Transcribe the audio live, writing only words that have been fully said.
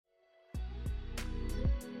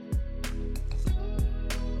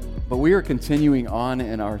But we are continuing on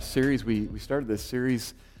in our series. We started this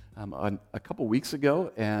series a couple weeks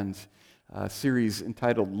ago, and a series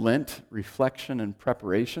entitled Lent, Reflection and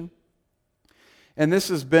Preparation. And this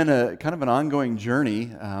has been a kind of an ongoing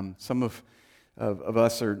journey. Some of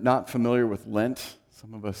us are not familiar with Lent.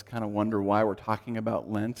 Some of us kind of wonder why we're talking about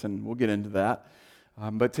Lent, and we'll get into that.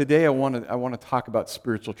 But today I want to talk about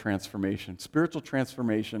spiritual transformation. Spiritual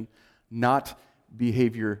transformation, not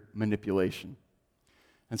behavior manipulation.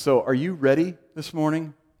 And so, are you ready this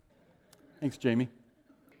morning? Thanks, Jamie.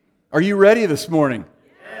 Are you ready this morning?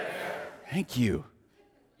 Yes. Thank you.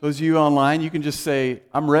 Those of you online, you can just say,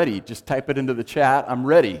 I'm ready. Just type it into the chat. I'm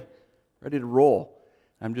ready. Ready to roll.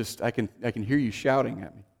 I can hear you shouting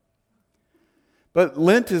at me. But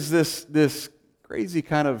Lent is this crazy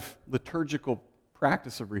kind of liturgical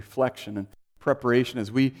practice of reflection and preparation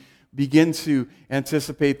as we begin to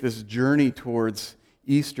anticipate this journey towards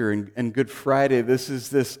Easter and Good Friday. This is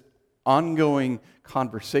this ongoing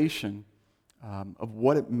conversation of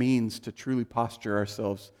what it means to truly posture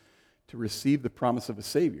ourselves to receive the promise of a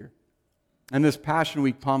Savior. And this Passion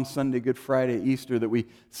Week, Palm Sunday, Good Friday, Easter that we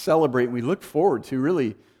celebrate and we look forward to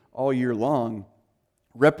really all year long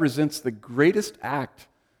represents the greatest act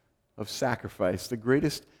of sacrifice, the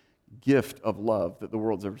greatest gift of love that the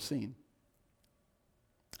world's ever seen.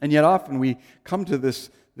 And yet often we come to this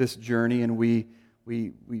journey and we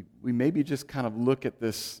maybe just kind of look at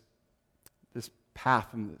this path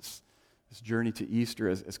and this journey to Easter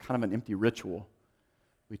as kind of an empty ritual.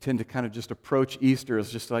 We tend to kind of just approach Easter as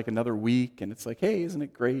just like another week, and it's like, hey, isn't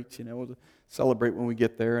it great? We'll celebrate when we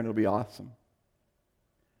get there, and it'll be awesome.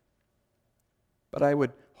 But I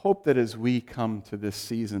would hope that as we come to this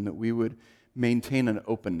season that we would maintain an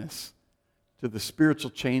openness to the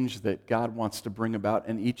spiritual change that God wants to bring about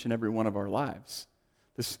in each and every one of our lives.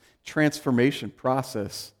 This transformation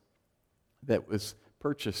process that was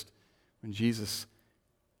purchased when Jesus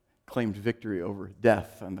claimed victory over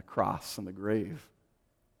death and the cross and the grave.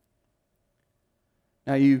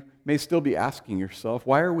 Now you may still be asking yourself,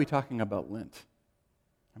 why are we talking about Lent?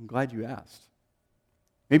 I'm glad you asked.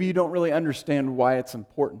 Maybe you don't really understand why it's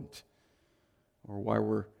important or why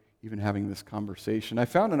we're even having this conversation. I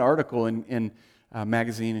found an article in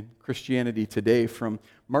magazine Christianity Today from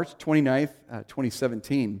March 29th,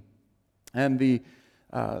 2017. And the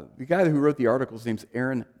guy who wrote the article, his name's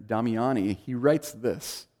Aaron Damiani. He writes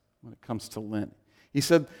this when it comes to Lent. He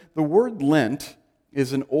said, the word Lent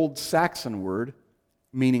is an old Saxon word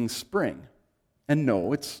meaning spring. And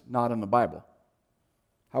no, it's not in the Bible.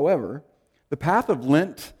 However, the path of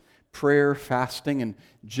Lent, prayer, fasting, and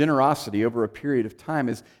generosity over a period of time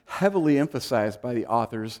is heavily emphasized by the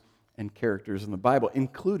authors and characters in the Bible,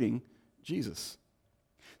 including Jesus.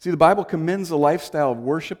 See, the Bible commends a lifestyle of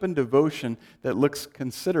worship and devotion that looks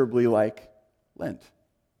considerably like Lent.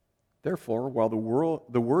 Therefore, while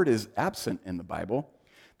the word is absent in the Bible,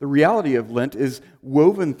 the reality of Lent is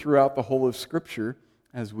woven throughout the whole of Scripture,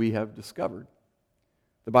 as we have discovered.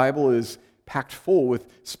 The Bible is packed full with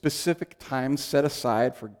specific times set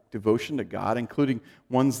aside for devotion to God, including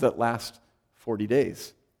ones that last 40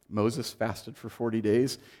 days. Moses fasted for 40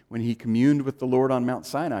 days when he communed with the Lord on Mount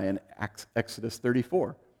Sinai in Exodus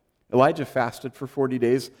 34. Elijah fasted for 40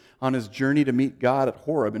 days on his journey to meet God at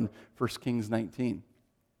Horeb in 1 Kings 19.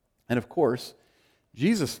 And of course,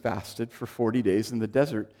 Jesus fasted for 40 days in the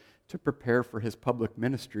desert to prepare for his public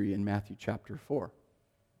ministry in Matthew chapter 4.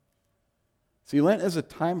 See, Lent is a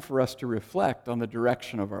time for us to reflect on the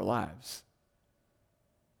direction of our lives.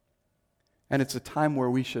 And it's a time where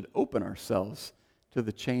we should open ourselves to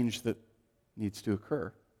the change that needs to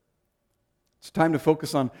occur. It's time to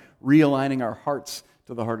focus on realigning our hearts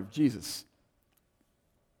to the heart of Jesus.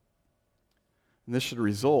 And this should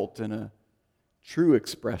result in a true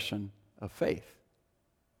expression of faith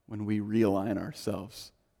when we realign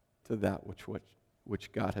ourselves to that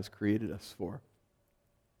which God has created us for.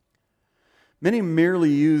 Many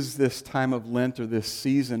merely use this time of Lent or this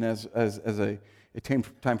season as a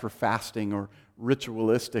time for fasting or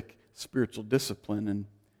ritualistic spiritual discipline. And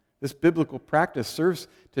this biblical practice serves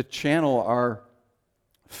to channel our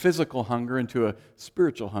physical hunger into a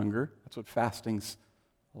spiritual hunger. That's what fasting's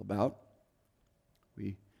all about.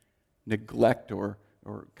 We neglect or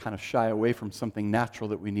kind of shy away from something natural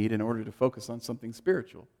that we need in order to focus on something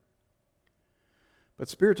spiritual. But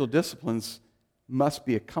spiritual disciplines must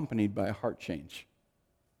be accompanied by a heart change.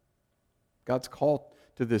 God's call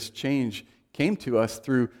to this change came to us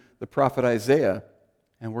through the prophet Isaiah,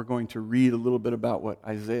 and we're going to read a little bit about what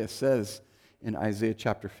Isaiah says in Isaiah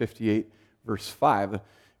chapter 58, verse 5. If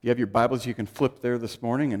you have your Bibles, you can flip there this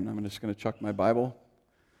morning, and I'm just going to chuck my Bible.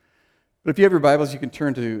 But if you have your Bibles, you can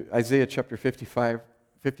turn to Isaiah chapter 55,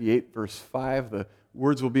 58, verse 5. The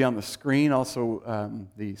words will be on the screen. Also,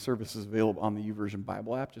 the service is available on the YouVersion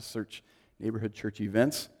Bible app. Just search Neighborhood Church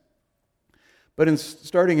Events. But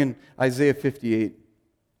starting in Isaiah 58,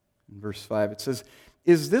 verse 5, it says,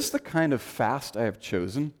 "Is this the kind of fast I have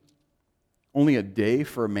chosen? Only a day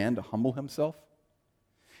for a man to humble himself?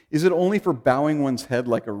 Is it only for bowing one's head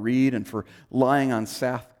like a reed and for lying on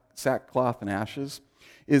sackcloth and ashes?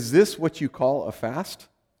 Is this what you call a fast,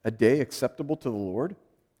 a day acceptable to the Lord?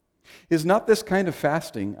 Is not this kind of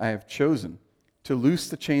fasting I have chosen, to loose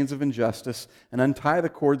the chains of injustice and untie the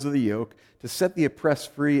cords of the yoke, to set the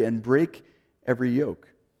oppressed free and break every yoke?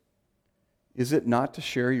 Is it not to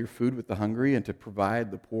share your food with the hungry and to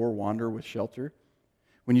provide the poor wanderer with shelter?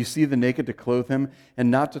 When you see the naked, to clothe him,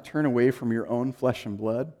 and not to turn away from your own flesh and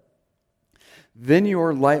blood? Then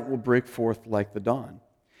your light will break forth like the dawn,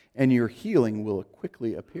 and your healing will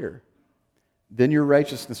quickly appear. Then your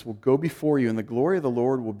righteousness will go before you, and the glory of the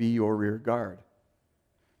Lord will be your rear guard.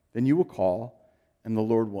 Then you will call, and the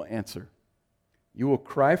Lord will answer. You will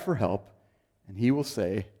cry for help, and he will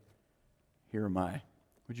say, 'Here am I.'"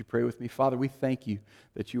 Would you pray with me? Father, we thank you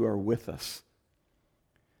that you are with us,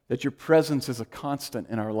 that your presence is a constant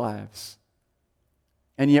in our lives.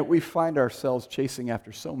 And yet we find ourselves chasing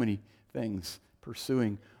after so many things,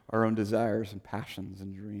 pursuing our own desires and passions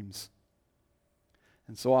and dreams.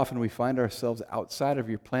 And so often we find ourselves outside of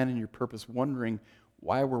your plan and your purpose, wondering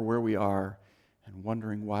why we're where we are and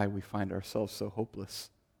wondering why we find ourselves so hopeless.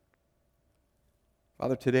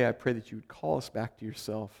 Father, today I pray that you would call us back to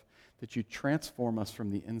yourself, that you transform us from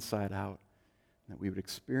the inside out, and that we would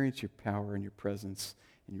experience your power and your presence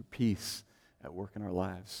and your peace at work in our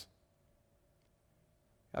lives.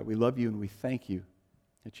 God, we love you and we thank you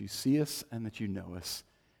that you see us and that you know us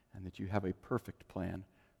and that you have a perfect plan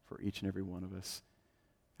for each and every one of us.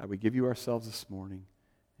 God, we give you ourselves this morning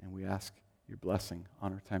and we ask your blessing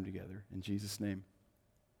on our time together. In Jesus' name,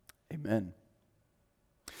 amen.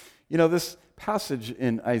 You know, this passage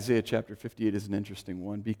in Isaiah chapter 58 is an interesting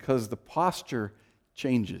one because the posture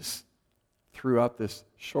changes throughout this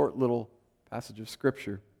short little passage of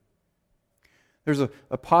Scripture. There's a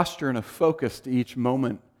posture and a focus to each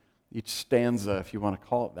moment, each stanza, if you want to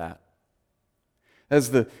call it that.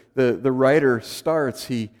 As the writer starts,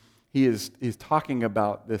 he's talking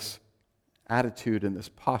about this attitude and this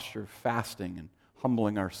posture of fasting and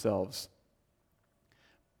humbling ourselves.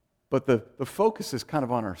 But the focus is kind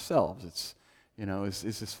of on ourselves. It's,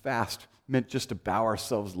 is this fast meant just to bow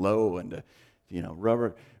ourselves low and to,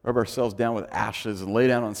 rub ourselves down with ashes and lay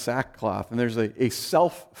down on sackcloth? And there's a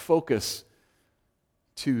self-focus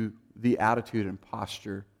to the attitude and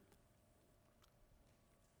posture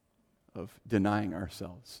of denying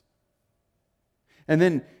ourselves. And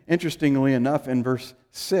then, interestingly enough, in verse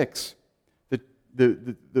 6,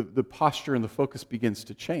 the posture and the focus begins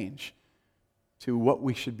to change to what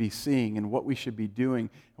we should be seeing and what we should be doing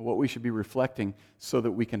and what we should be reflecting so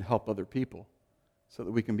that we can help other people, so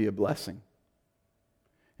that we can be a blessing.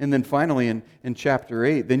 And then finally in chapter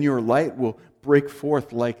 8, then your light will break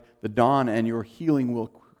forth like the dawn and your healing will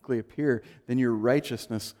quickly appear. Then your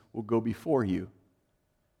righteousness will go before you.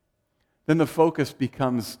 Then the focus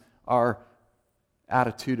becomes our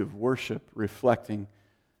attitude of worship, reflecting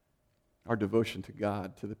our devotion to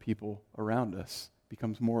God, to the people around us.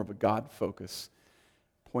 Becomes more of a God focus,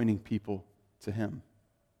 pointing people to Him.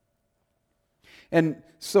 And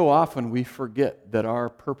so often we forget that our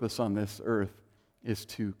purpose on this earth is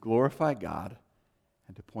to glorify God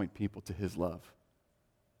and to point people to His love.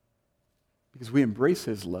 Because we embrace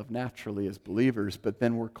His love naturally as believers, but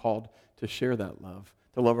then we're called to share that love,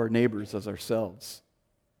 to love our neighbors as ourselves.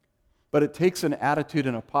 But it takes an attitude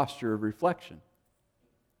and a posture of reflection.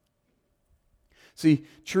 See,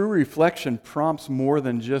 true reflection prompts more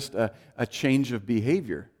than just a change of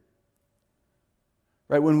behavior.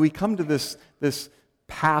 Right? When we come to this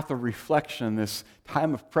path of reflection, this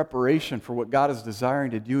time of preparation for what God is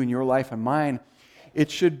desiring to do in your life and mine,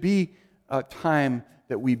 it should be a time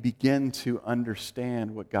that we begin to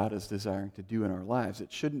understand what God is desiring to do in our lives.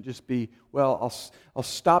 It shouldn't just be, well, I'll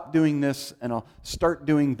stop doing this and I'll start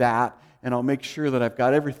doing that and I'll make sure that I've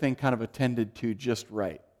got everything kind of attended to just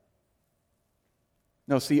right.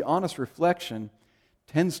 No, see, honest reflection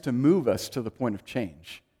tends to move us to the point of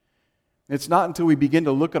change. It's not until we begin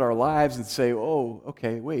to look at our lives and say, oh,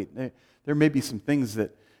 okay, wait, there may be some things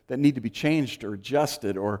that need to be changed or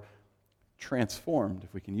adjusted or transformed,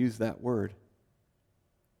 if we can use that word.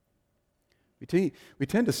 We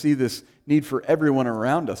tend to see this need for everyone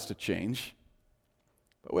around us to change,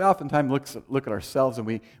 but we oftentimes look at ourselves and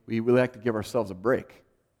we like to give ourselves a break.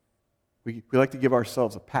 We like to give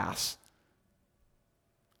ourselves a pass.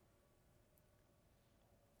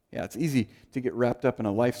 Yeah, it's easy to get wrapped up in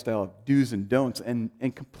a lifestyle of do's and don'ts and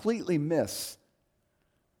completely miss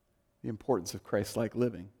the importance of Christ-like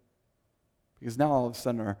living. Because now all of a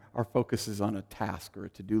sudden our focus is on a task or a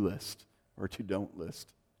to-do list or a to-don't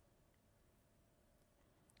list.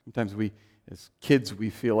 Sometimes as kids, we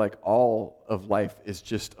feel like all of life is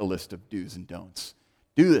just a list of do's and don'ts.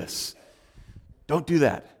 Do this. Don't do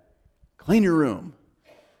that. Clean your room.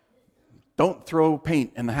 Don't throw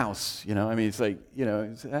paint in the house. It's like,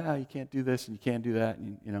 you can't do this and you can't do that.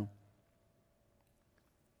 And,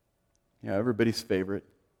 everybody's favorite.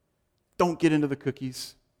 Don't get into the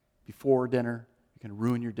cookies before dinner. You're going to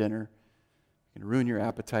ruin your dinner. You're going to ruin your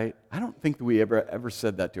appetite. I don't think that we ever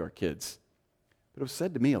said that to our kids. But it was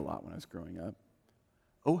said to me a lot when I was growing up.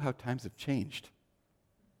 Oh, how times have changed.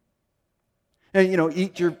 And,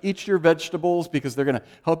 eat your vegetables because they're going to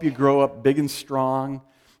help you grow up big and strong.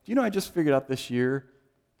 Do you know I just figured out this year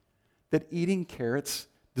that eating carrots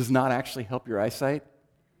does not actually help your eyesight?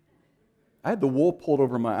 I had the wool pulled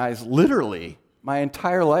over my eyes literally my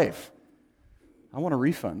entire life. I want a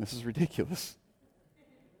refund. This is ridiculous.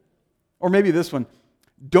 Or maybe this one.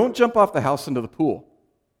 Don't jump off the house into the pool.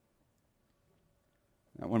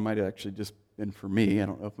 That one might have actually just been for me. I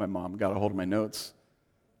don't know if my mom got a hold of my notes.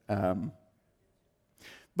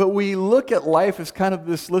 But we look at life as kind of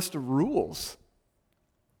this list of rules.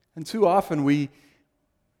 And too often we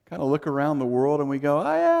kind of look around the world and we go, oh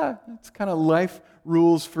yeah, it's kind of life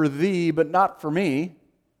rules for thee, but not for me.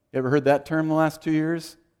 You ever heard that term the last 2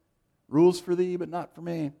 years? Rules for thee, but not for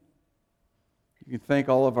me. You can thank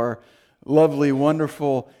all of our lovely,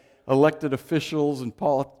 wonderful elected officials and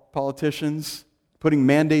politicians putting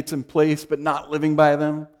mandates in place, but not living by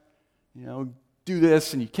them. Do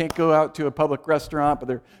this, and you can't go out to a public restaurant, but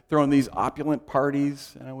they're throwing these opulent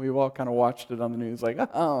parties. And we've all kind of watched it on the news like,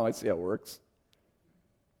 oh, I see how it works.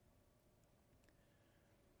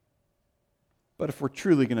 But if we're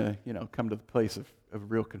truly going to, come to the place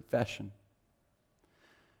of real confession,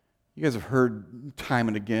 you guys have heard time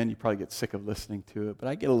and again, you probably get sick of listening to it, but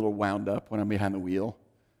I get a little wound up when I'm behind the wheel.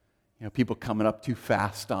 People coming up too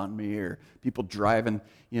fast on me, or people driving,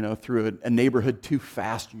 through a neighborhood too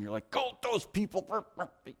fast, and you're like, go, those people.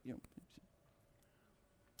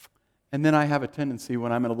 And then I have a tendency,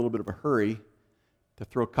 when I'm in a little bit of a hurry, to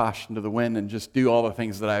throw caution to the wind and just do all the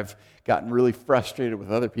things that I've gotten really frustrated with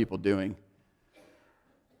other people doing,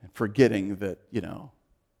 and forgetting that,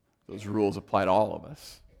 those rules apply to all of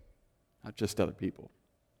us, not just other people.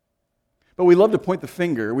 But we love to point the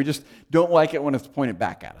finger. We just don't like it when it's pointed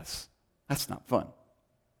back at us. That's not fun.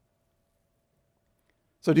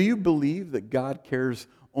 So do you believe that God cares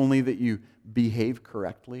only that you behave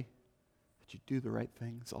correctly? That you do the right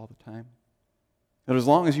things all the time? That as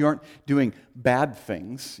long as you aren't doing bad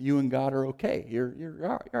things, you and God are okay. You're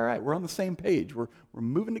all right. We're on the same page. We're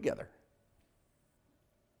moving together.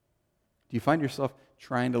 Do you find yourself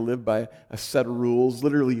trying to live by a set of rules,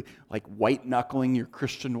 literally like white-knuckling your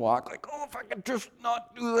Christian walk, like, oh, if I could just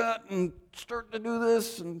not do that and start to do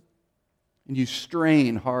this, and you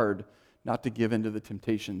strain hard not to give in to the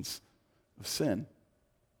temptations of sin?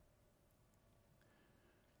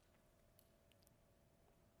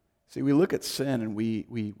 See, we look at sin and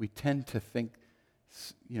we tend to think,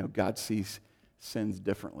 God sees sins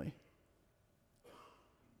differently.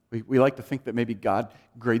 We like to think that maybe God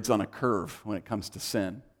grades on a curve when it comes to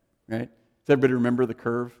sin, right? Does everybody remember the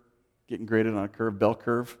curve? Getting graded on a curve, bell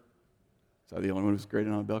curve? Is that the only one who's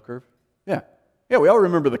graded on a bell curve? Yeah. Yeah, we all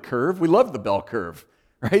remember the curve. We love the bell curve,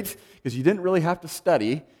 right? Because you didn't really have to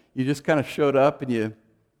study. You just kind of showed up and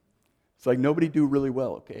it's like nobody do really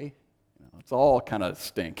well, okay? It's all kind of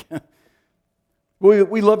stink.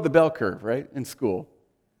 We love the bell curve, right, in school.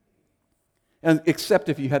 And except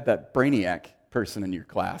if you had that brainiac person in your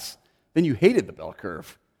class, then you hated the bell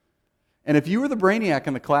curve. And if you were the brainiac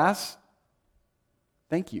in the class,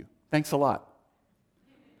 thank you. Thanks a lot.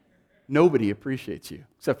 Nobody appreciates you,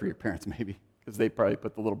 except for your parents maybe, because they probably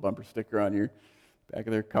put the little bumper sticker on your back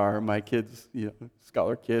of their car. My kid's,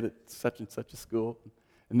 scholar kid at such and such a school.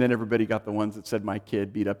 And then everybody got the ones that said, my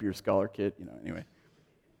kid beat up your scholar kid. Anyway.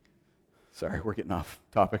 Sorry, we're getting off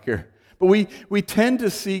topic here. But we tend to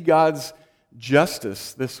see God's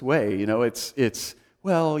justice this way. It's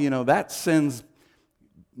that sin's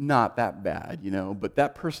not that bad, but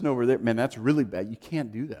that person over there, man, that's really bad. You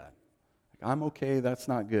can't do that. I'm okay, that's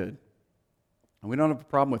not good. And we don't have a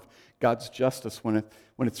problem with God's justice when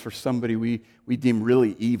it's for somebody we deem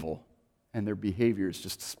really evil and their behavior is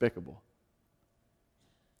just despicable.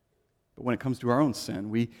 But when it comes to our own sin,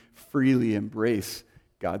 we freely embrace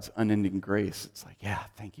God's unending grace. It's like, yeah,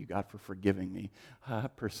 thank you, God, for forgiving me.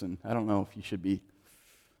 That person, I don't know if you should be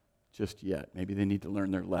just yet. Maybe they need to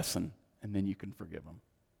learn their lesson, and then you can forgive them.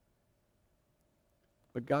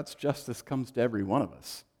 But God's justice comes to every one of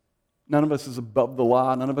us. None of us is above the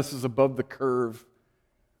law. None of us is above the curve.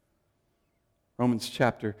 Romans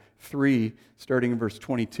chapter 3, starting in verse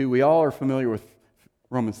 22. We all are familiar with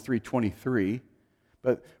Romans 3:23.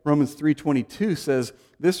 But Romans 3:22 says,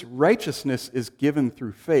 "This righteousness is given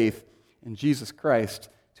through faith in Jesus Christ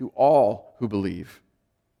to all who believe."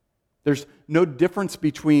 There's no difference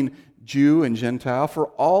between Jew and Gentile, for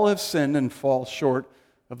all have sinned and fall short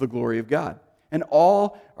of the glory of God. And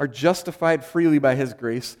all are justified freely by His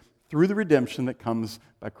grace through the redemption that comes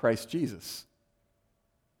by Christ Jesus.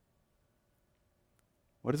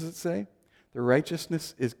 What does it say? The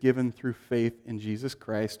righteousness is given through faith in Jesus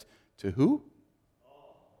Christ to who?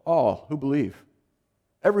 All who believe.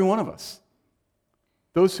 Every one of us.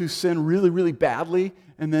 Those who sin really, really badly,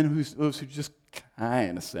 and then those who just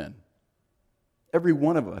kind of sin. Every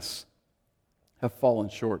one of us have fallen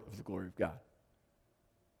short of the glory of God.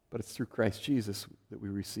 But it's through Christ Jesus that we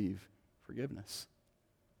receive forgiveness.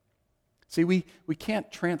 See, we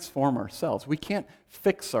can't transform ourselves. We can't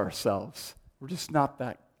fix ourselves. We're just not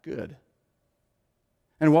that good.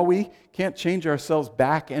 And while we can't change ourselves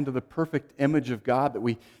back into the perfect image of God that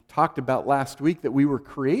we talked about last week, that we were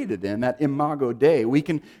created in, that imago Dei, we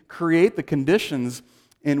can create the conditions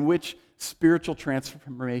in which spiritual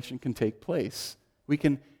transformation can take place. We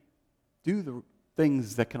can do the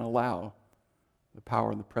things that can allow the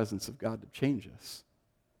power and the presence of God to change us.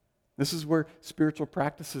 This is where spiritual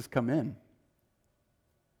practices come in.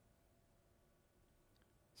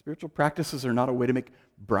 Spiritual practices are not a way to make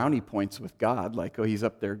brownie points with God, like, oh, He's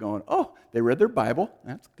up there going, oh, they read their Bible.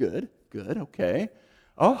 That's good, okay.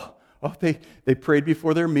 Oh, they prayed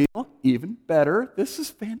before their meal. Even better. This is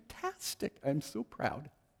fantastic. I'm so proud.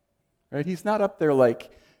 Right? He's not up there like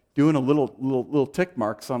doing a little tick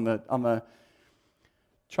marks on the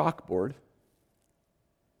chalkboard.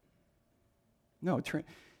 No,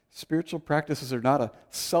 spiritual practices are not a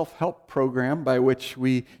self-help program by which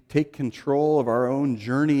we take control of our own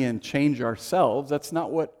journey and change ourselves. That's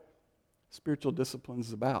not what spiritual discipline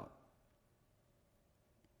is about.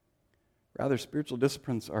 Rather, spiritual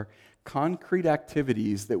disciplines are concrete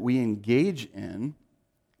activities that we engage in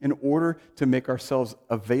order to make ourselves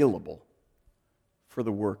available for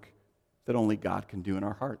the work that only God can do in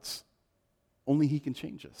our hearts. Only He can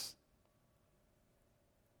change us.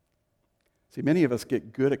 See, many of us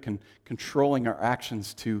get good at controlling our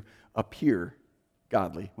actions to appear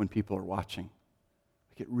godly when people are watching.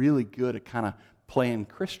 We get really good at kind of playing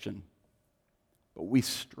Christian. But we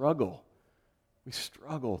struggle. We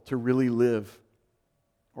struggle to really live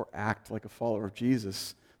or act like a follower of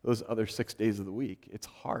Jesus those other 6 days of the week. It's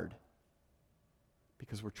hard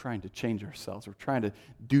because we're trying to change ourselves. We're trying to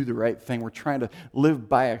do the right thing. We're trying to live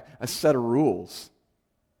by a set of rules.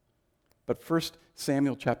 But 1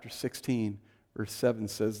 Samuel chapter 16, verse 7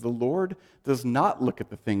 says, "The Lord does not look at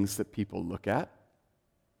the things that people look at."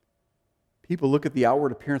 People look at the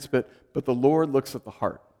outward appearance, but the Lord looks at the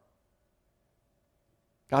heart.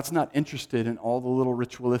 God's not interested in all the little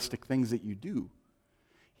ritualistic things that you do.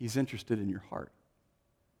 He's interested in your heart.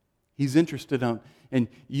 He's interested in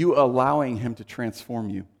you allowing Him to transform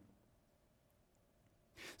you.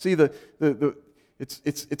 See,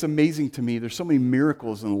 It's amazing to me. There's so many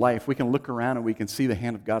miracles in life. We can look around and we can see the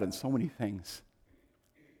hand of God in so many things.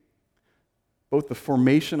 Both the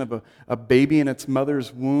formation of a baby in its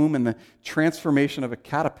mother's womb and the transformation of a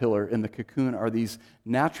caterpillar in the cocoon are these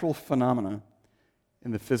natural phenomena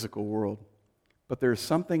in the physical world. But there's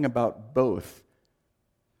something about both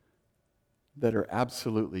that are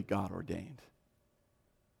absolutely God-ordained.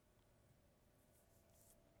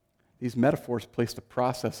 These metaphors place the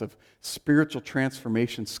process of spiritual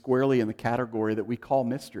transformation squarely in the category that we call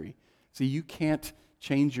mystery. See, you can't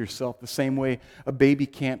change yourself the same way a baby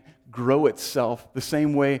can't grow itself, the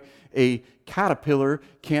same way a caterpillar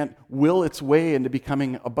can't will its way into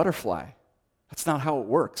becoming a butterfly. That's not how it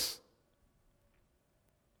works.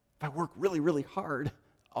 If I work really, really hard,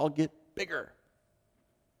 I'll get bigger.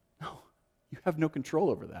 No, you have no control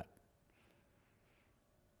over that.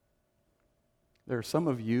 There are some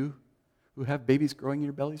of you who have babies growing in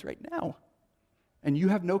your bellies right now. And you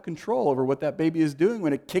have no control over what that baby is doing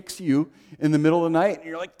when it kicks you in the middle of the night and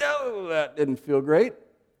you're like, "Oh, that didn't feel great."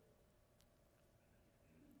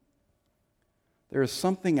 There is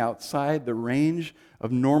something outside the range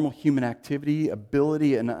of normal human activity,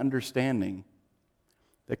 ability, and understanding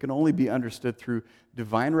that can only be understood through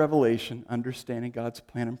divine revelation, understanding God's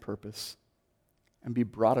plan and purpose, and be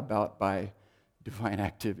brought about by divine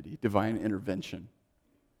activity, divine intervention.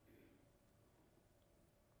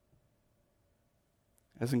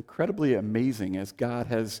 as incredibly amazing as God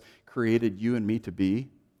has created you and me to be,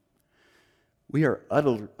 we are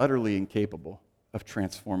utterly incapable of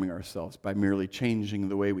transforming ourselves by merely changing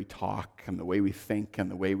the way we talk and the way we think and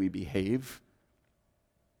the way we behave.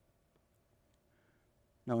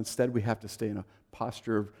 No, instead we have to stay in a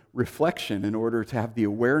posture of reflection in order to have the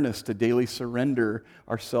awareness to daily surrender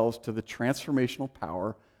ourselves to the transformational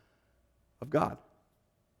power of God,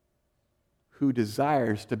 who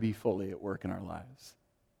desires to be fully at work in our lives.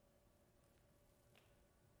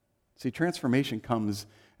 See, transformation comes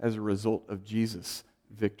as a result of Jesus'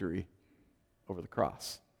 victory over the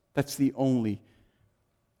cross. That's the only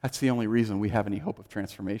reason we have any hope of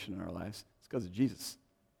transformation in our lives. It's because of Jesus.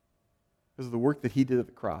 Because of the work that he did at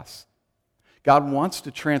the cross. God wants to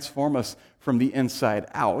transform us from the inside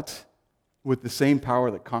out with the same power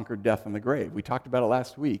that conquered death and the grave. We talked about it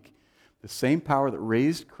last week. The same power that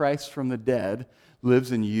raised Christ from the dead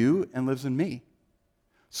lives in you and lives in me.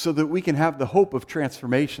 So that we can have the hope of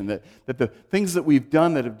transformation, that the things that we've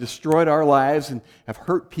done that have destroyed our lives and have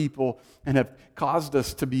hurt people and have caused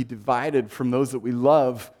us to be divided from those that we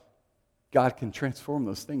love, God can transform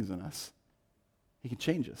those things in us. He can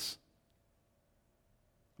change us.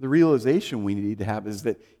 The realization we need to have is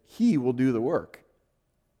that he will do the work.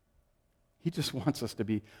 He just wants us to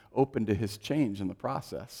be open to his change in the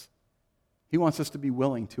process. He wants us to be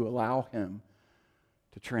willing to allow him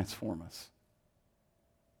to transform us.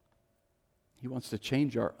 He wants to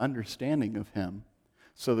change our understanding of him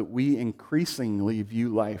so that we increasingly view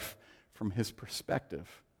life from his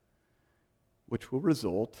perspective, which will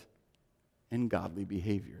result in godly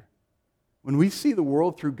behavior. When we see the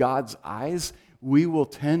world through God's eyes, we will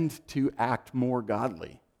tend to act more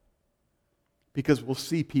godly because we'll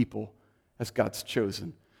see people as God's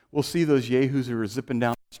chosen. We'll see those yahoos who are zipping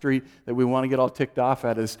down the street that we want to get all ticked off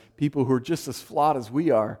at as people who are just as flawed as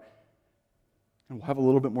we are. And we'll have a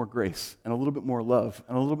little bit more grace and a little bit more love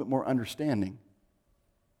and a little bit more understanding.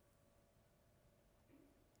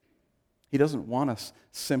 He doesn't want us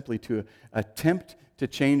simply to attempt to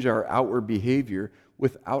change our outward behavior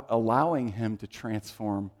without allowing him to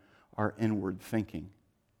transform our inward thinking.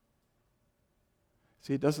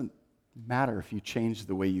 See, it doesn't matter if you change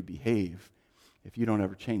the way you behave if you don't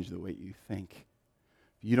ever change the way you think.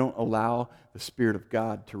 If you don't allow the Spirit of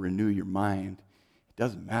God to renew your mind, it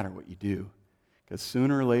doesn't matter what you do. Because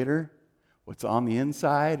sooner or later, what's on the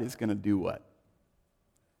inside is going to do what?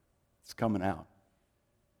 It's coming out.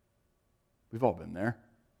 We've all been there.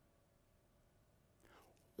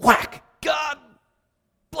 Whack! God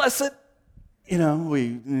bless it!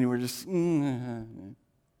 We're just... And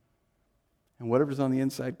whatever's on the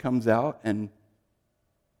inside comes out, and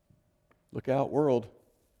look out, world.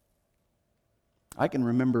 I can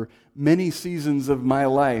remember many seasons of my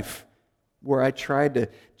life where I tried to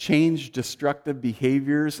change destructive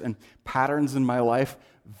behaviors and patterns in my life,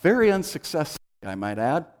 very unsuccessfully, I might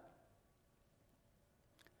add.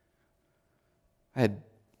 I had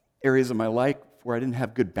areas of my life where I didn't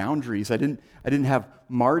have good boundaries. I didn't have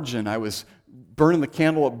margin. I was burning the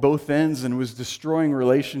candle at both ends and was destroying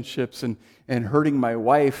relationships and hurting my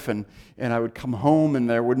wife. And I would come home and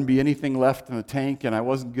there wouldn't be anything left in the tank and I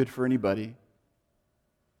wasn't good for anybody.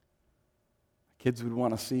 Kids would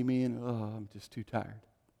want to see me and, I'm just too tired.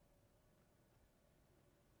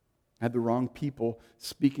 I had the wrong people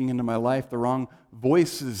speaking into my life, the wrong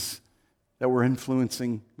voices that were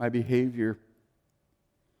influencing my behavior.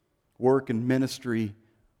 Work and ministry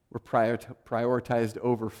were prioritized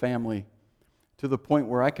over family to the point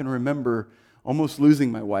where I can remember almost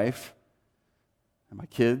losing my wife and my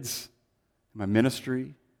kids and my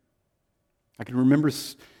ministry. I can remember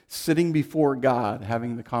sitting before God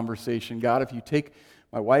having the conversation, God, if you take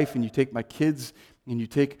my wife and you take my kids and you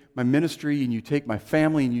take my ministry and you take my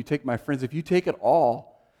family and you take my friends, if you take it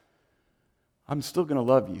all, I'm still going to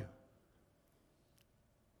love you.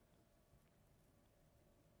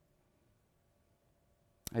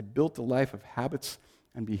 I'd built a life of habits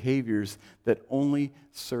and behaviors that only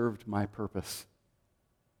served my purpose.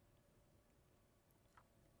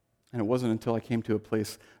 And it wasn't until I came to a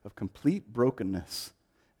place of complete brokenness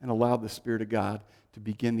and allowed the Spirit of God to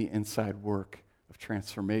begin the inside work of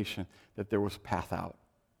transformation that there was a path out.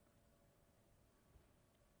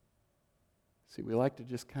 See, we like to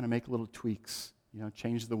just kind of make little tweaks,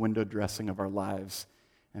 change the window dressing of our lives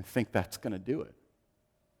and think that's going to do it.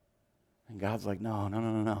 And God's like, no.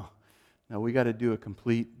 No, we got to do a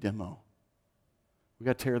complete demo. We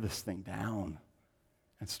got to tear this thing down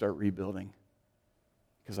and start rebuilding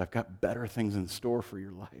because I've got better things in store for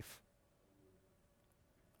your life.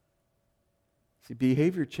 See,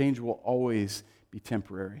 behavior change will always be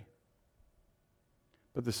temporary.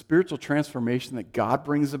 But the spiritual transformation that God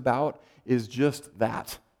brings about is just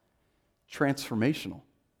that, transformational.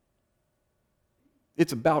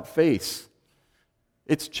 It's about face.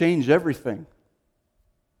 It's change everything.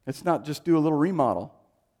 It's not just do a little remodel.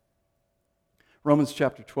 Romans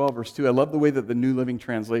chapter 12, verse 2. I love the way that the New Living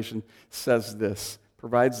Translation says this,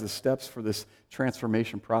 provides the steps for this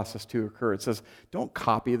transformation process to occur. It says, don't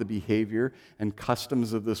copy the behavior and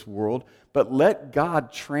customs of this world, but let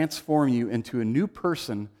God transform you into a new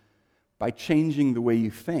person by changing the way you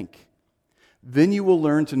think. Then you will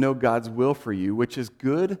learn to know God's will for you, which is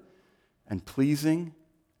good and pleasing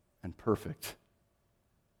and perfect.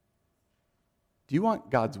 Do you want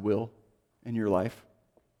God's will in your life?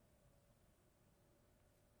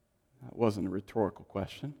 That wasn't a rhetorical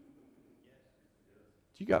question.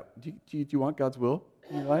 Do you want God's will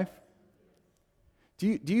in your life?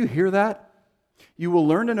 Do you hear that? You will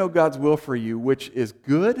learn to know God's will for you, which is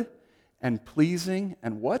good and pleasing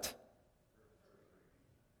and what?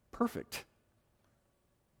 Perfect.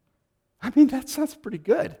 I mean, that sounds pretty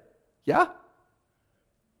good. Yeah?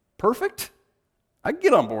 Perfect? I can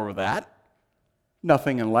get on board with that.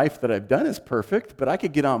 Nothing in life that I've done is perfect, but I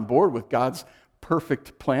could get on board with God's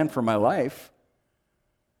perfect plan for my life.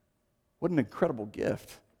 What an incredible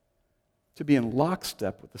gift to be in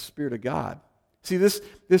lockstep with the Spirit of God. See, this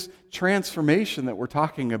transformation that we're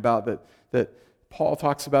talking about, that Paul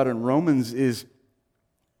talks about in Romans,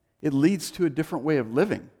 it leads to a different way of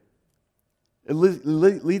living. It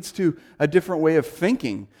leads to a different way of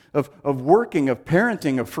thinking, of working, of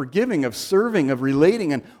parenting, of forgiving, of serving, of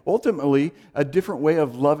relating, and ultimately a different way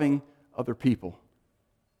of loving other people.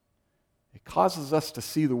 It causes us to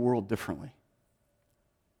see the world differently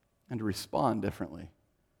and to respond differently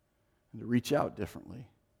and to reach out differently.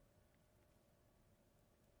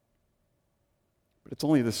 But it's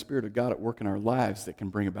only the Spirit of God at work in our lives that can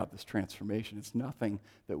bring about this transformation. It's nothing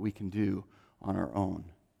that we can do on our own.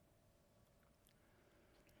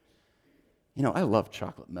 You know, I love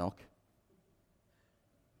chocolate milk.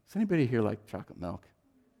 Does anybody here like chocolate milk?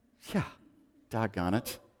 Yeah, doggone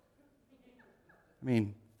it. I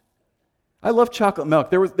mean, I love chocolate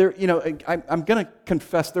milk. I'm going to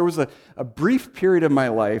confess, there was a brief period of my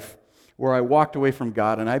life where I walked away from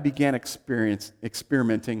God and I began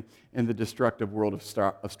experimenting in the destructive world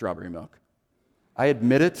of strawberry milk. I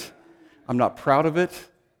admit it. I'm not proud of it.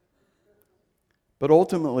 But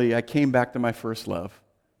ultimately, I came back to my first love,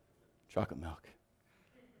 chocolate milk.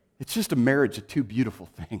 It's just a marriage of two beautiful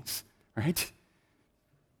things, right?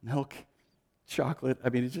 Milk, chocolate. I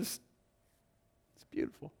mean, it's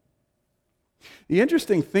beautiful. The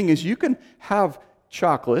interesting thing is you can have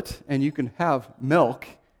chocolate and you can have milk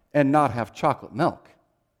and not have chocolate milk.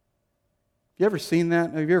 Have you ever seen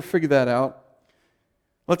that? Have you ever figured that out?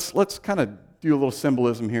 Let's kind of do a little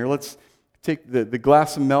symbolism here. Let's take the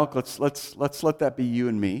glass of milk. Let's let that be you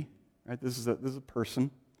and me. Right? This is a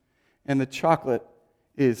person, and the chocolate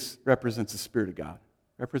represents the Spirit of God,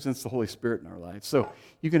 represents the Holy Spirit in our lives. So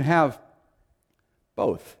you can have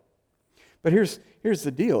both. But here's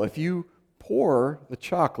the deal: if you pour the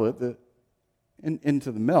chocolate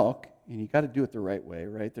into the milk, and you got to do it the right way,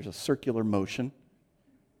 right? There's a circular motion,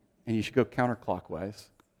 and you should go counterclockwise,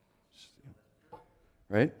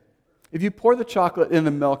 right? If you pour the chocolate in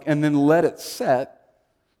the milk and then let it set,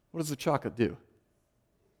 what does the chocolate do? It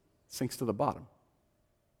sinks to the bottom.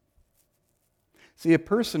 See, a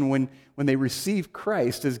person, when they receive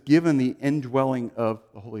Christ, is given the indwelling of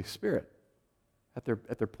the Holy Spirit at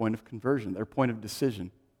their point of conversion, their point of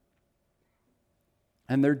decision.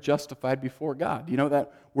 And they're justified before God. You know what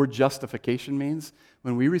that word justification means?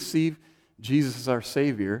 When we receive Jesus as our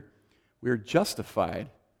Savior, we are justified.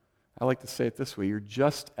 I like to say it this way: you're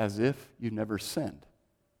just as if you never sinned.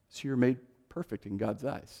 So you're made perfect in God's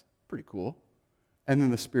eyes. Pretty cool. And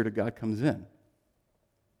then the Spirit of God comes in.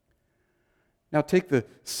 Now take the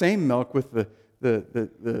same milk with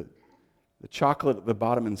the chocolate at the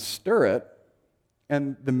bottom and stir it,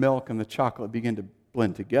 and the milk and the chocolate begin to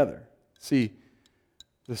blend together. See,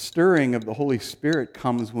 the stirring of the Holy Spirit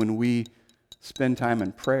comes when we spend time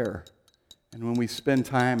in prayer, and when we spend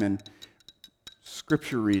time in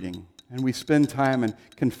Scripture reading, and we spend time in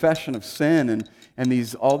confession of sin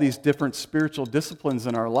and all these different spiritual disciplines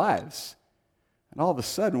in our lives. And all of a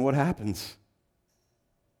sudden, what happens?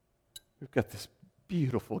 We've got this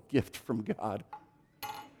beautiful gift from God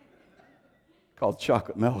called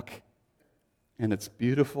chocolate milk. And it's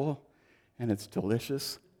beautiful, and it's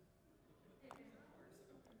delicious.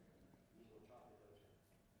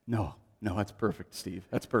 No, that's perfect, Steve.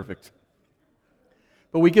 That's perfect.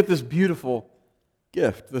 But we get this beautiful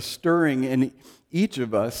gift, the stirring in each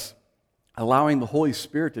of us, allowing the Holy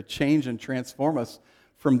Spirit to change and transform us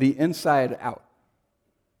from the inside out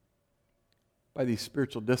by these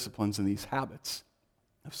spiritual disciplines and these habits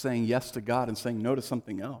of saying yes to God and saying no to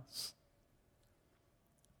something else.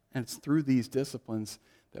 And it's through these disciplines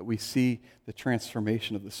that we see the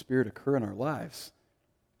transformation of the Spirit occur in our lives.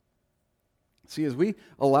 See, as we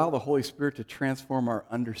allow the Holy Spirit to transform our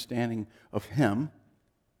understanding of Him,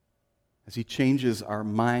 as He changes our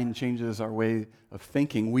mind, changes our way of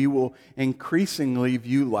thinking, we will increasingly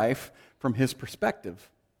view life from His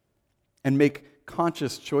perspective and make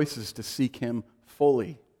conscious choices to seek Him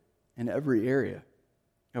fully in every area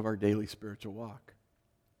of our daily spiritual walk.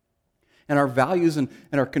 And our values and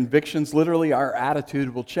our convictions, literally our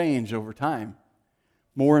attitude, will change over time,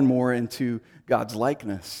 more and more into God's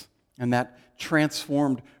likeness. And that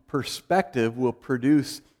transformed perspective will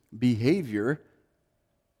produce behavior,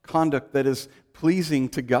 conduct that is pleasing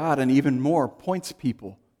to God and even more points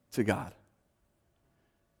people to God.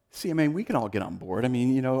 See, I mean, we can all get on board. I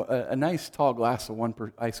mean, you know, a nice tall glass of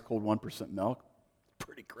ice-cold 1% milk,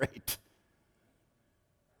 pretty great.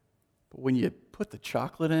 But when you put the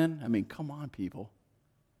chocolate in, I mean, come on, people.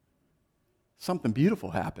 Something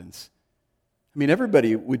beautiful happens. I mean,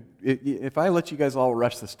 everybody would, if I let you guys all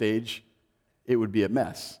rush the stage, it would be a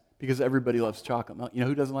mess because everybody loves chocolate milk. You know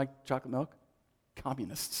who doesn't like chocolate milk?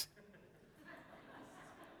 Communists.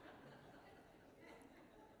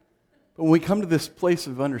 But when we come to this place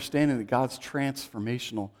of understanding that God's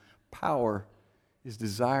transformational power is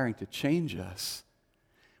desiring to change us,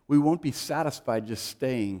 we won't be satisfied just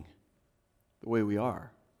staying the way we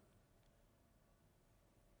are.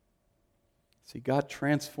 See, God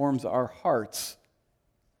transforms our hearts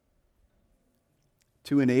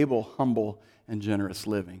to enable humble and generous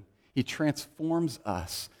living. He transforms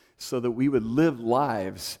us so that we would live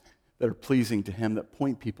lives that are pleasing to Him, that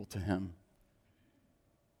point people to Him.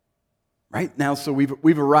 Right now, so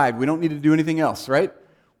we've arrived. We don't need to do anything else, right?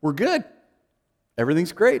 We're good.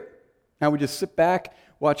 Everything's great. Now we just sit back,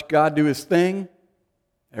 watch God do His thing.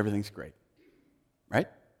 Everything's great. Right?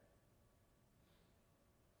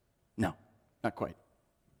 No, not quite.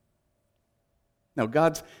 Now,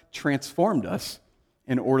 God's transformed us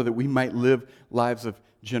in order that we might live lives of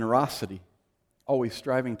generosity, always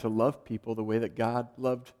striving to love people the way that God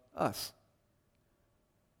loved us.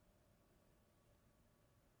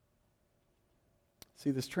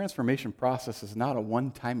 See, this transformation process is not a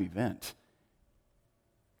one-time event.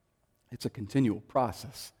 It's a continual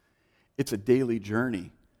process. It's a daily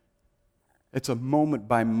journey. It's a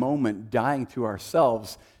moment-by-moment dying to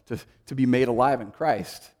ourselves to be made alive in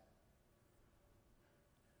Christ.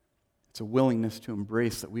 It's a willingness to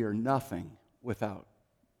embrace that we are nothing without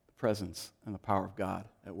the presence and the power of God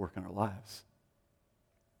at work in our lives.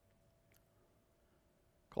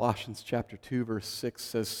 Colossians chapter 2, verse 6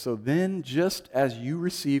 says, "So then, just as you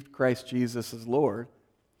received Christ Jesus as Lord,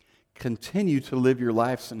 continue to live your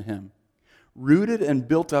lives in Him, rooted and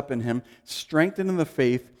built up in Him, strengthened in the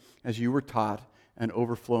faith as you were taught, and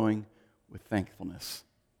overflowing with thankfulness."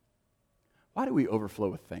 Why do we overflow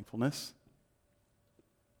with thankfulness?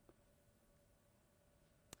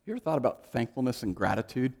 You ever thought about thankfulness and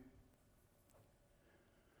gratitude?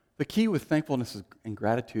 The key with thankfulness and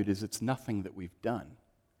gratitude is it's nothing that we've done.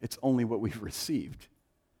 It's only what we've received.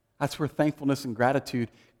 That's where thankfulness and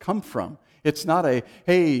gratitude come from. It's not a,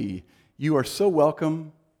 hey, you are so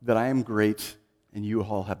welcome that I am great and you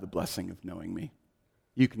all have the blessing of knowing me.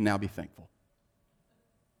 You can now be thankful.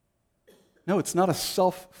 No, it's not a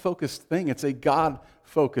self-focused thing. It's a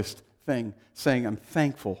God-focused thing, saying, I'm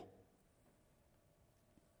thankful.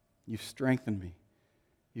 You've strengthened me.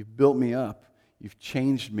 You've built me up. You've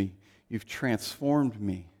changed me. You've transformed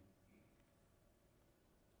me.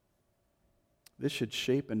 This should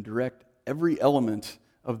shape and direct every element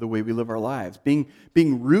of the way we live our lives. Being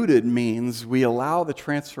rooted means we allow the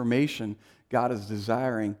transformation God is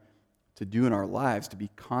desiring to do in our lives to be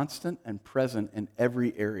constant and present in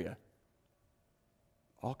every area.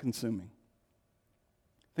 All-consuming.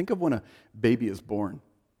 Think of when a baby is born.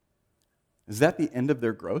 Is that the end of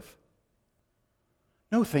their growth?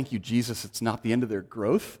 No, thank you, Jesus, it's not the end of their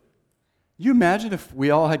growth. You imagine if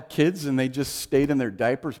we all had kids and they just stayed in their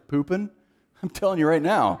diapers pooping? I'm telling you right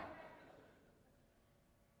now.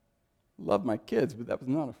 Love my kids, but that was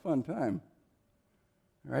not a fun time.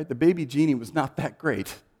 All right, the baby genie was not that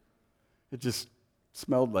great. It just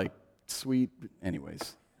smelled like sweet,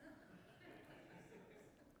 anyways.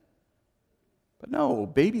 But no,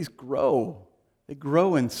 babies grow. They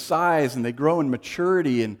grow in size and they grow in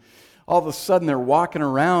maturity, and all of a sudden they're walking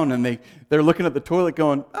around and they're looking at the toilet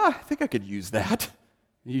going, I think I could use that.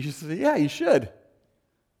 And you just say, yeah, you should.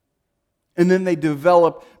 And then they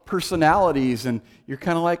develop personalities, and you're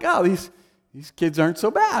kind of like, oh, these kids aren't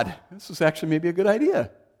so bad. This is actually maybe a good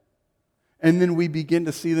idea. And then we begin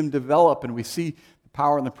to see them develop, and we see the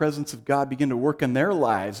power and the presence of God begin to work in their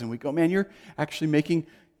lives. And we go, man, you're actually making,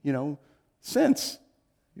 sense.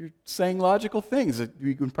 You're saying logical things.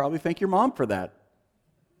 You can probably thank your mom for that.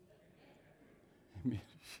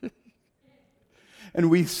 And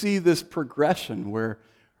we see this progression where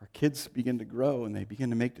our kids begin to grow and they begin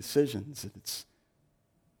to make decisions, and it's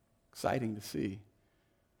exciting to see.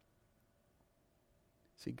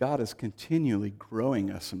 See, God is continually growing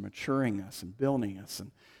us and maturing us and building us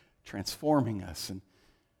and transforming us and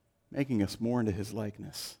making us more into His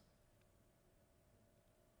likeness.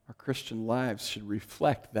 Our Christian lives should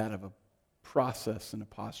reflect that of a process and a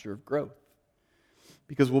posture of growth,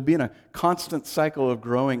 because we'll be in a constant cycle of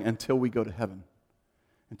growing until we go to heaven.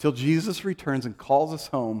 Until Jesus returns and calls us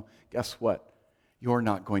home, guess what? You're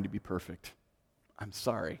not going to be perfect. I'm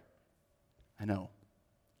sorry. I know.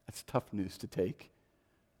 That's tough news to take.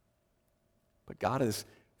 But God is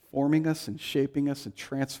forming us and shaping us and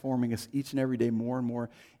transforming us each and every day more and more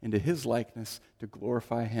into His likeness to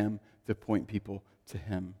glorify Him, to point people to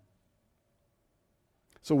Him.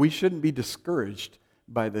 So we shouldn't be discouraged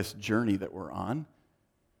by this journey that we're on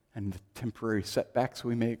and the temporary setbacks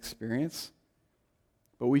we may experience.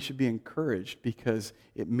 But we should be encouraged, because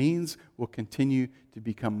it means we'll continue to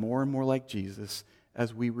become more and more like Jesus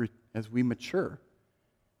as we mature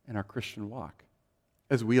in our Christian walk,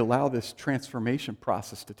 as we allow this transformation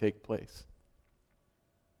process to take place.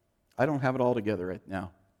 I don't have it all together right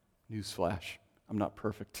now. Newsflash, I'm not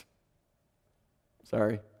perfect.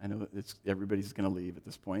 Sorry, I know everybody's going to leave at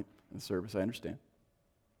this point in the service, I understand.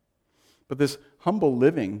 But this humble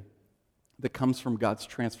living that comes from God's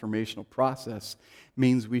transformational process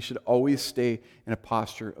means we should always stay in a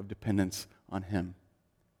posture of dependence on Him.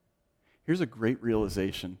 Here's a great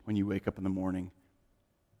realization when you wake up in the morning.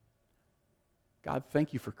 God,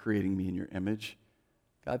 thank you for creating me in your image.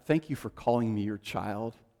 God, thank you for calling me your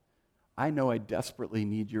child. I know I desperately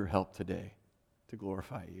need your help today to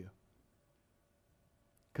glorify you.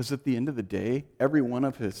 Because at the end of the day, every one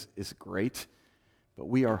of us is great, but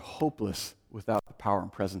we are hopeless without the power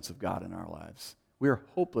and presence of God in our lives. We are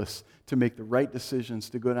hopeless to make the right decisions,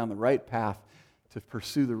 to go down the right path, to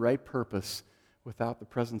pursue the right purpose without the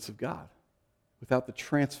presence of God, without the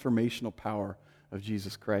transformational power of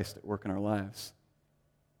Jesus Christ at work in our lives.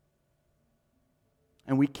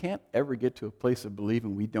 And we can't ever get to a place of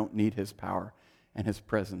believing we don't need His power and His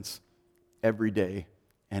presence every day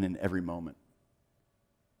and in every moment.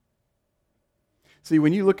 See,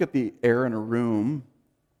 when you look at the air in a room,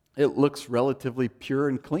 it looks relatively pure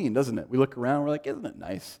and clean, doesn't it? We look around, we're like, isn't it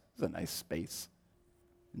nice? It's a nice space.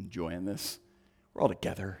 Enjoying this. We're all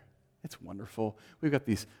together. It's wonderful. We've got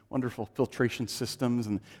these wonderful filtration systems,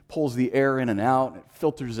 and it pulls the air in and out, and it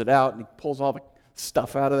filters it out, and it pulls all the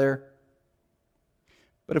stuff out of there.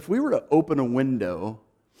 But if we were to open a window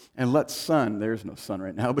and let sun, there's no sun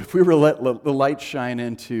right now, but if we were to let the light shine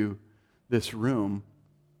into this room,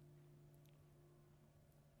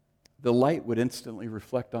 the light would instantly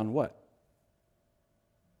reflect on what?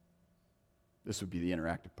 This would be the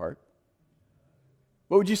interactive part.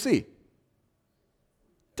 What would you see?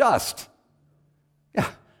 Dust. Yeah,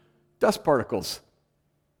 dust particles.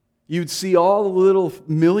 You'd see all the little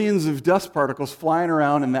millions of dust particles flying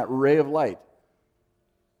around in that ray of light.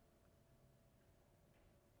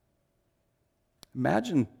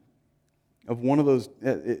 Imagine that one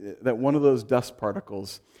of those dust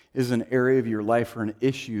particles is an area of your life or an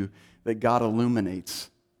issue that God illuminates,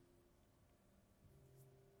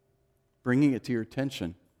 bringing it to your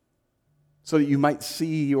attention so that you might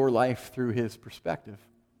see your life through His perspective,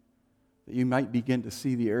 that you might begin to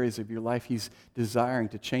see the areas of your life He's desiring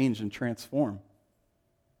to change and transform.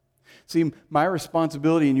 See, my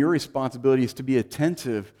responsibility and your responsibility is to be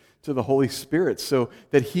attentive to the Holy Spirit so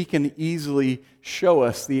that He can easily show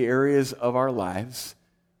us the areas of our lives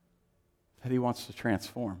that He wants to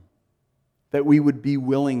transform. That we would be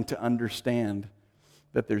willing to understand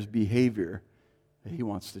that there's behavior that He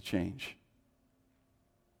wants to change.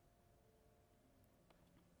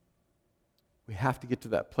 We have to get to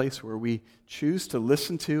that place where we choose to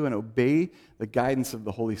listen to and obey the guidance of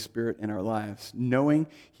the Holy Spirit in our lives, knowing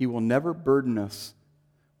He will never burden us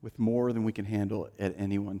with more than we can handle at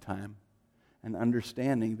any one time, and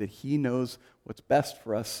understanding that He knows what's best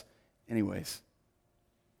for us anyways.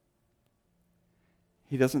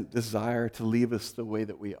 He doesn't desire to leave us the way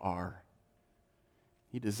that we are.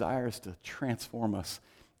 He desires to transform us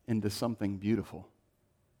into something beautiful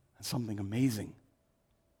and something amazing.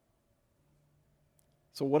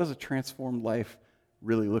 So what does a transformed life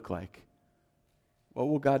really look like? What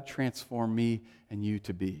will God transform me and you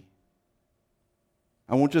to be?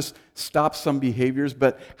 I won't just stop some behaviors,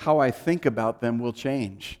 but how I think about them will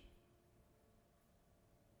change.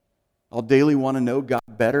 I'll daily want to know God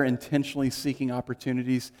better, intentionally seeking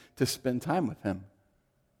opportunities to spend time with Him.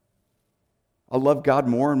 I'll love God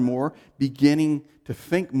more and more, beginning to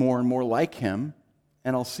think more and more like Him,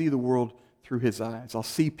 and I'll see the world through His eyes. I'll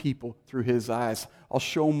see people through His eyes. I'll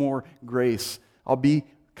show more grace. I'll be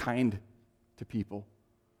kind to people.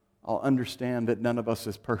 I'll understand that none of us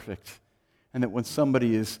is perfect, and that when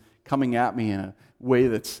somebody is coming at me in a way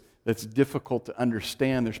that's difficult to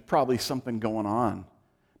understand, there's probably something going on.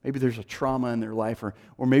 Maybe there's a trauma in their life, or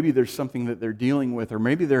maybe there's something that they're dealing with, or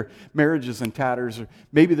maybe their marriage is in tatters, or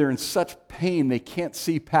maybe they're in such pain they can't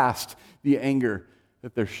see past the anger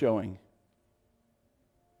that they're showing.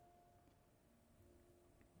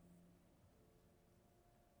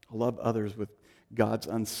 I love others with God's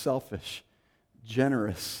unselfish,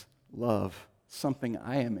 generous love, something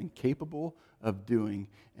I am incapable of doing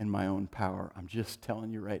in my own power. I'm just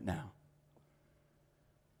telling you right now.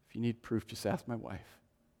 If you need proof, just ask my wife.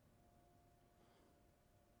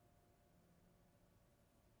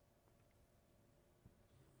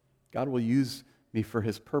 God will use me for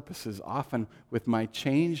His purposes, often with my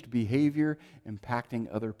changed behavior impacting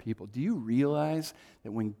other people. Do you realize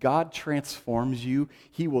that when God transforms you,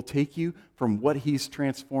 He will take you from what He's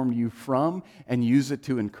transformed you from and use it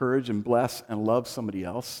to encourage and bless and love somebody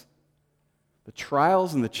else? The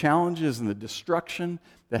trials and the challenges and the destruction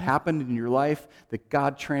that happened in your life that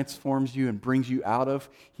God transforms you and brings you out of,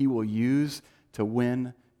 He will use to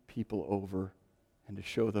win people over and to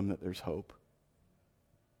show them that there's hope.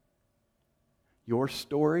 Your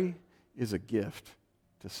story is a gift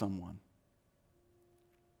to someone.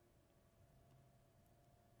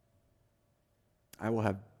 I will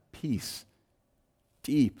have peace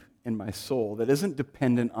deep in my soul that isn't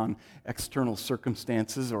dependent on external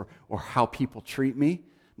circumstances or how people treat me.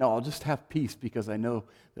 No, I'll just have peace because I know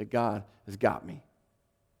that God has got me.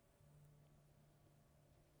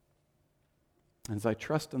 As I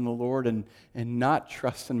trust in the Lord and not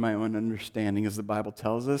trust in my own understanding, as the Bible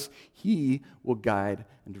tells us, He will guide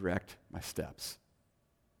and direct my steps.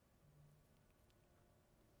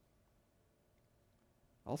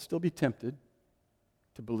 I'll still be tempted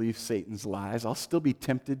to believe Satan's lies. I'll still be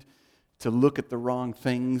tempted to look at the wrong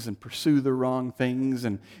things and pursue the wrong things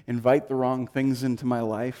and invite the wrong things into my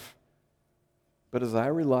life. But as I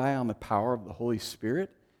rely on the power of the Holy Spirit,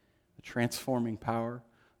 the transforming power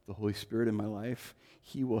the Holy Spirit in my life,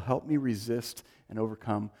 He will help me resist and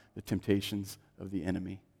overcome the temptations of the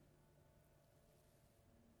enemy.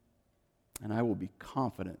 And I will be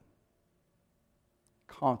confident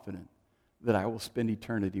that I will spend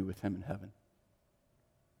eternity with Him in heaven.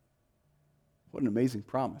 What an amazing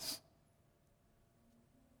promise.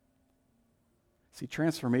 See,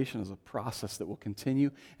 transformation is a process that will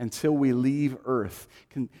continue until we leave earth.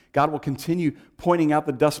 God will continue pointing out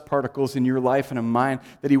the dust particles in your life and in mine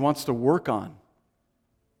that He wants to work on.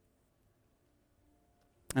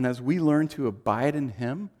 And as we learn to abide in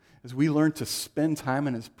Him, as we learn to spend time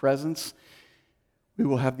in His presence, we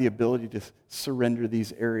will have the ability to surrender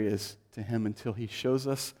these areas to Him until He shows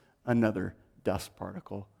us another dust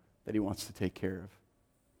particle that He wants to take care of.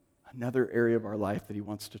 Another area of our life that He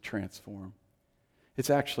wants to transform. It's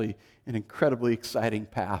actually an incredibly exciting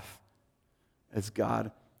path as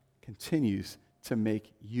God continues to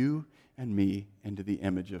make you and me into the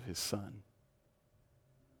image of His Son.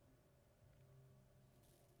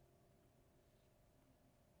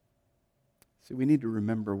 See, we need to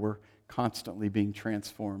remember we're constantly being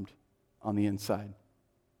transformed on the inside.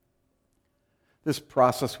 This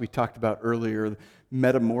process we talked about earlier,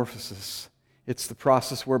 metamorphosis, it's the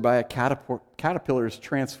process whereby a caterpillar is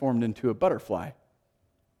transformed into a butterfly.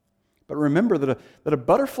 But remember that a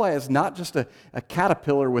butterfly is not just a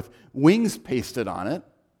caterpillar with wings pasted on it.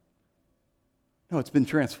 No, it's been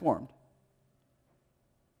transformed.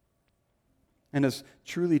 And as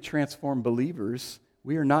truly transformed believers,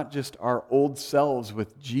 we are not just our old selves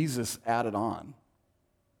with Jesus added on.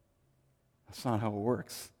 That's not how it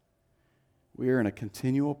works. We are in a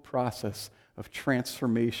continual process of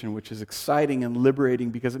transformation, which is exciting and liberating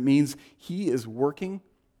because it means He is working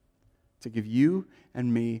to give you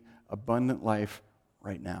and me abundant life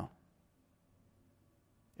right now.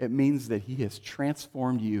 It means that He has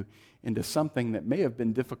transformed you into something that may have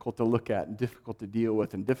been difficult to look at and difficult to deal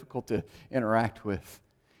with and difficult to interact with,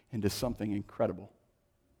 into something incredible.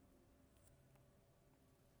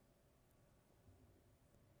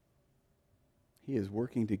 He is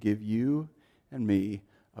working to give you and me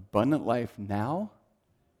abundant life now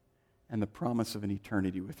and the promise of an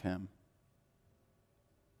eternity with Him.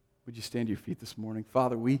 Would you stand to your feet this morning?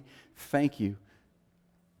 Father, we thank You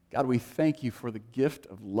God, we thank you for the gift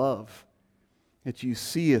of love, that you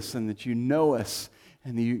see us and that you know us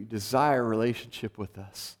and that you desire a relationship with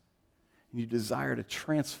us. And you desire to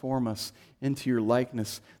transform us into your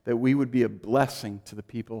likeness, that we would be a blessing to the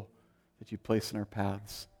people that you place in our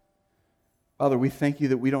paths. Father, we thank you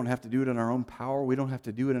that we don't have to do it in our own power. We don't have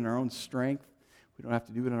to do it in our own strength. We don't have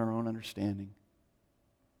to do it in our own understanding.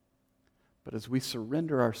 But as we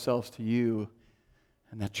surrender ourselves to you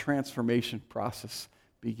and that transformation process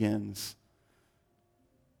begins,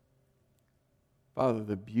 Father,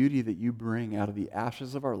 the beauty that you bring out of the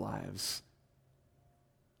ashes of our lives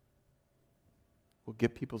will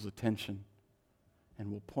get people's attention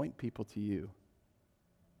and will point people to you,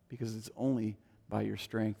 because it's only by your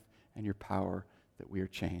strength and your power that we are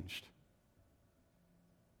changed.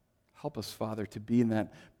 Help us, Father, to be in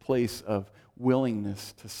that place of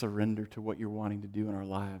willingness to surrender to what you're wanting to do in our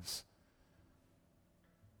lives.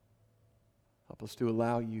 Help us to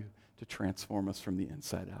allow you to transform us from the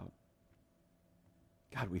inside out.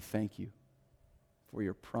 God, we thank you for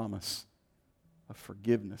your promise of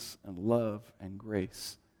forgiveness and love and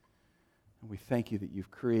grace. And we thank you that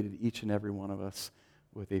you've created each and every one of us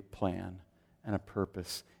with a plan and a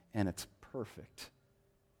purpose, and it's perfect.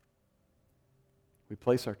 We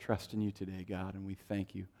place our trust in you today, God, and we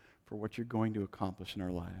thank you for what you're going to accomplish in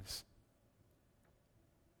our lives.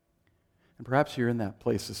 And perhaps you're in that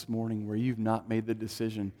place this morning where you've not made the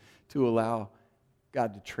decision to allow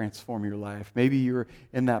God to transform your life. Maybe you're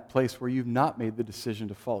in that place where you've not made the decision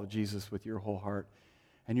to follow Jesus with your whole heart.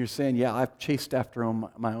 And you're saying, yeah, I've chased after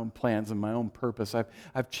my own plans and my own purpose.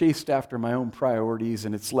 I've chased after my own priorities,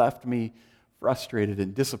 and it's left me frustrated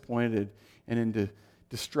and disappointed and into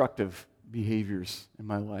destructive behaviors in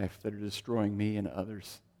my life that are destroying me and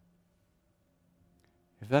others.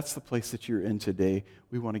 If that's the place that you're in today,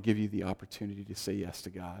 we want to give you the opportunity to say yes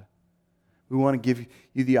to God. We want to give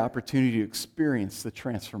you the opportunity to experience the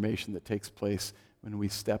transformation that takes place when we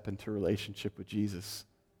step into a relationship with Jesus.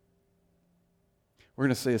 We're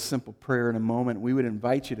going to say a simple prayer in a moment. We would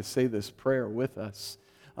invite you to say this prayer with us,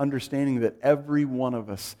 understanding that every one of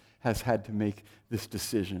us has had to make this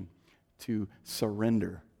decision to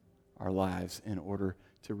surrender our lives in order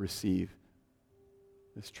to receive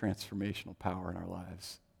this transformational power in our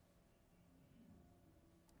lives.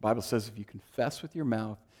 The Bible says if you confess with your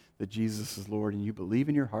mouth that Jesus is Lord and you believe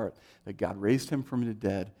in your heart that God raised him from the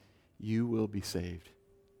dead, you will be saved.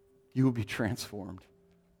 You will be transformed.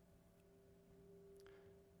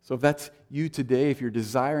 So if that's you today, if you're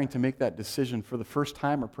desiring to make that decision for the first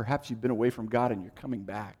time, or perhaps you've been away from God and you're coming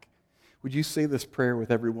back, would you say this prayer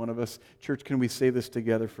with every one of us? Church, can we say this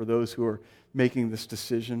together for those who are making this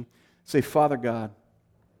decision? Say, Father God,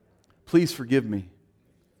 please forgive me.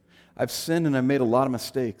 I've sinned and I've made a lot of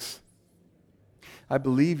mistakes. I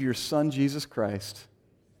believe your Son, Jesus Christ,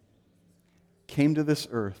 came to this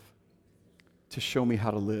earth to show me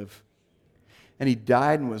how to live. And he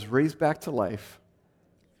died and was raised back to life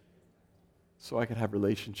so I could have a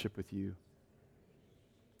relationship with you.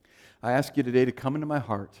 I ask you today to come into my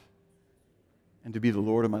heart and to be the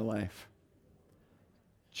Lord of my life.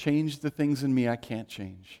 Change the things in me I can't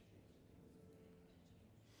change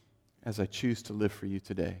as I choose to live for you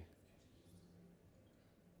today.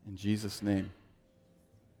 In Jesus' name,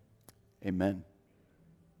 amen.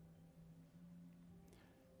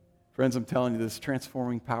 Friends, I'm telling you, this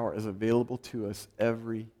transforming power is available to us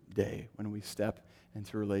every day when we step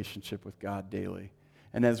into a relationship with God daily.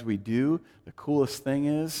 And as we do, the coolest thing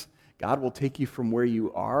is God will take you from where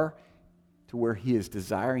you are to where he is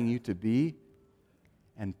desiring you to be,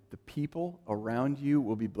 and the people around you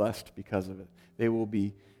will be blessed because of it. They will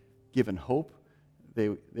be given hope. They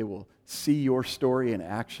will see your story in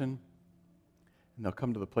action, and they'll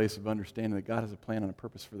come to the place of understanding that God has a plan and a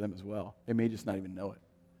purpose for them as well. They may just not even know it.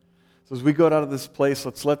 So as we go out of this place,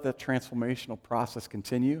 let's let that transformational process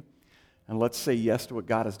continue, and let's say yes to what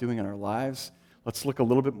God is doing in our lives. Let's look a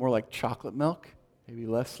little bit more like chocolate milk, maybe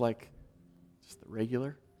less like just the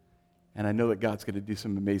regular. And I know that God's going to do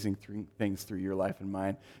some amazing things through your life and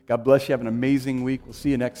mine. God bless you. Have an amazing week. We'll see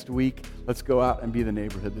you next week. Let's go out and be the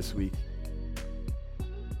neighborhood this week.